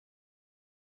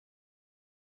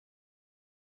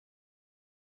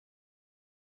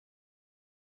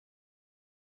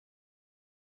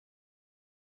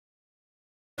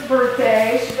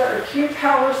birthday. She got her cute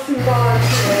power suit on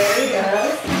today,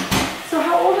 yes. So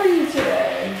how old are you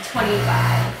today?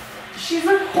 25. She's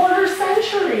a quarter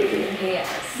century. Yes.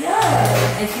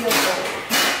 Yes. I feel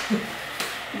old.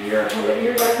 You're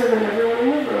younger than everyone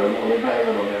in the room, only by a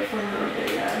little bit for her, but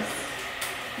yes.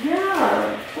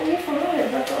 Yeah,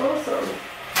 25, that's awesome.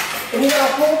 And you got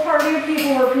a whole party of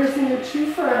people who are piercing your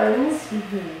 2 friends.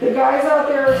 The guys out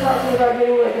there are talking about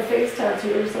getting like a face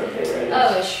tattoo or something, right?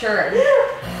 Oh, sure.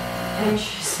 I'm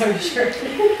so sure. And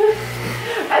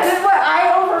then what,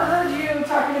 I overheard you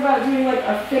talking about doing like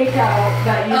a fake out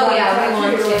that you Oh yeah, we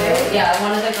want to. Right? Yeah,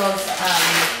 one of the girls,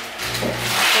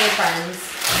 their friends,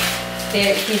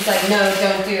 he's like, no,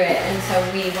 don't do it. And so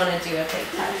we want to do a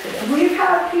fake tattoo. We've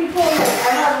had people,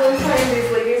 I had one time these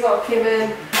ladies all came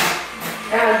in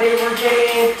and they were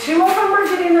getting, 2 of them were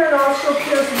getting their nostril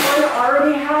pierced, one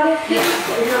already had it pierced,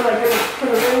 and you're like going to put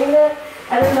a ring in it.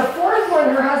 And then the 4th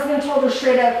one, her husband told her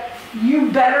straight up,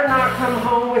 you better not come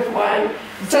home with one.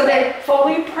 So they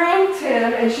fully pranked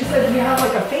him, and she said, do you have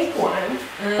like a fake one?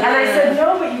 And I said,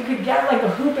 no, but you could get like a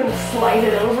hoop and slide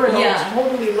it over and it'll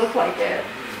totally look like it.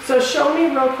 So show me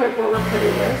real quick where we're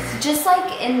putting this. Just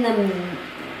like in the,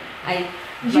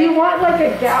 Do you want like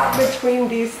a gap between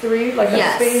these 3, like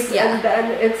a space, and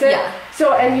then it's it? Yeah.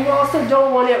 So, and you also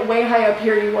don't want it way high up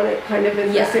here, you want it kind of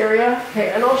in this area? Okay,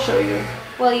 and I'll show you.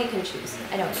 Well, you can choose.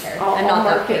 I don't care. I'm not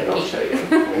mark it and I'll show you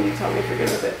when you tell me if you're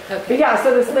good with it. Okay. But yeah,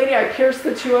 so this lady, I pierced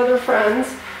the 2 other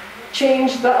friends,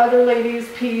 changed the other lady's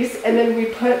piece, and then we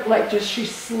put like she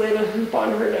slid a hoop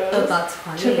on her nose. Oh, that's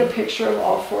funny. Took a picture of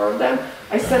all 4 of them.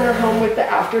 I sent her home with the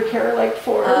aftercare like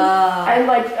form, and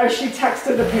like she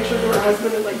texted the picture to her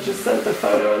husband and like just sent the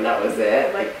photo, and that was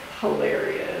it. Like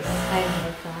hilarious. I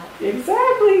love that.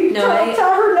 Exactly. No,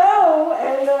 tell her no,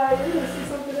 and you're gonna see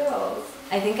something else.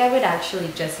 I think I would actually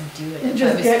just do it if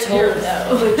just I was told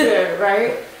no. Legit,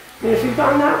 right? I mean, if you've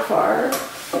gone that far.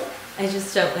 I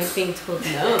just don't like being told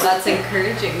no. That's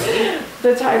encouraging me.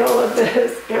 The title of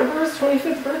this, Amber's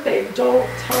 25th birthday. Don't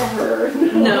tell her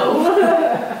no.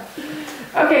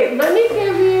 Okay, let me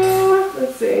give you,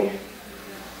 let's see.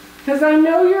 Because I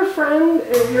know your friends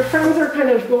are kind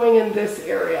of going in this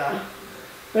area.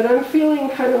 But I'm feeling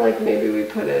kind of like maybe we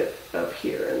put it up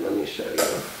here, and let me show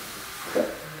you.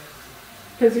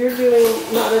 Because you're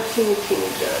doing not a teeny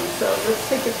gem. So let's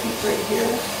take a peek right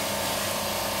here.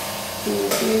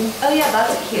 Oh yeah,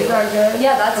 that's cute. Is that good?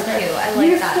 Yeah, that's cute. I like that.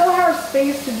 You still have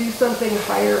space to do something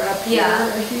higher up here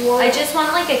if you want. I just want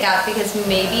like a gap because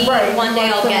maybe one day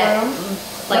I'll get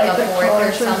like a 4th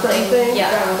or something.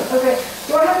 Yeah. Okay.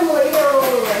 Go ahead and lay down all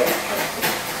the way.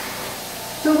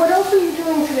 So what else are you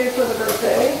doing today for the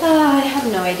birthday? I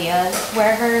have no idea.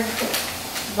 Wherever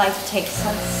life takes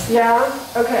us. Yeah?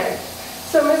 Okay.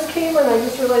 So Miss Caitlin, I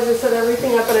just realized I set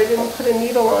everything up, but I didn't put a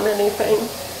needle on anything.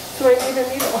 So I need a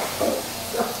needle.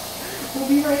 So we'll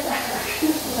be right back.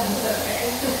 That's okay.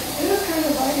 It is kind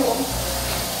of vital.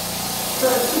 So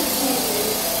it's easy.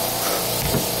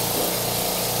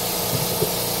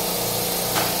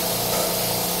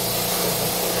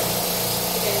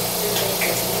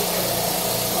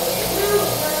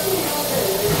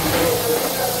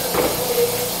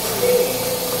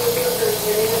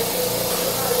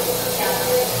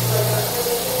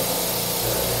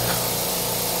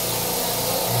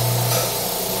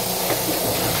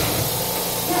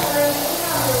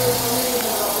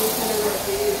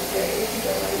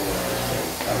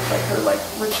 Like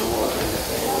her ritual kind of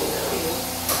thing.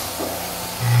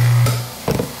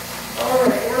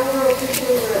 Alright, now we're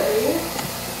officially ready.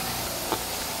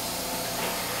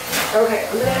 Okay,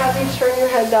 I'm gonna have you turn your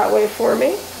head that way for me.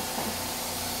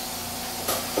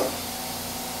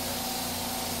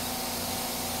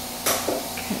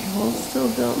 Okay, hold still,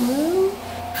 don't move.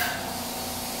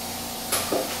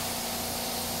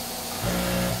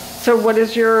 So what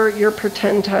is your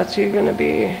pretend tattoo gonna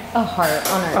be? A heart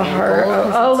on our ankle. Heart.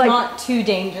 Oh, it's like not too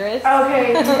dangerous. Okay,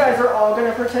 you guys are all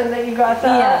gonna pretend that you got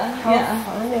that. Yeah.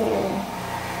 How funny.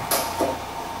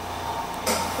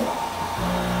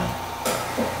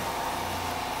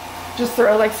 Just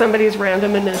throw like somebody's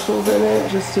random initials in it,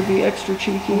 just to be extra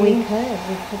cheeky. We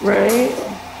could right?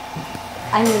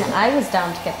 I mean, I was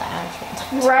down to get the actual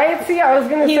tattoo. Right? See, I was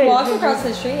gonna say. He walked across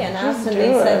the street and asked, and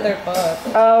they said they're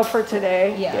booked. Oh, for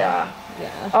today? Yeah.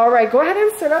 All right, go ahead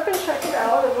and sit up and check it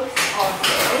out. It looks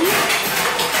awesome.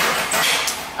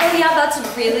 Oh yeah, that's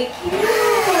really cute.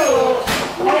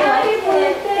 I like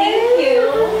it. Thank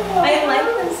you. I like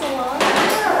this a lot.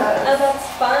 Oh, that's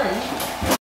fun.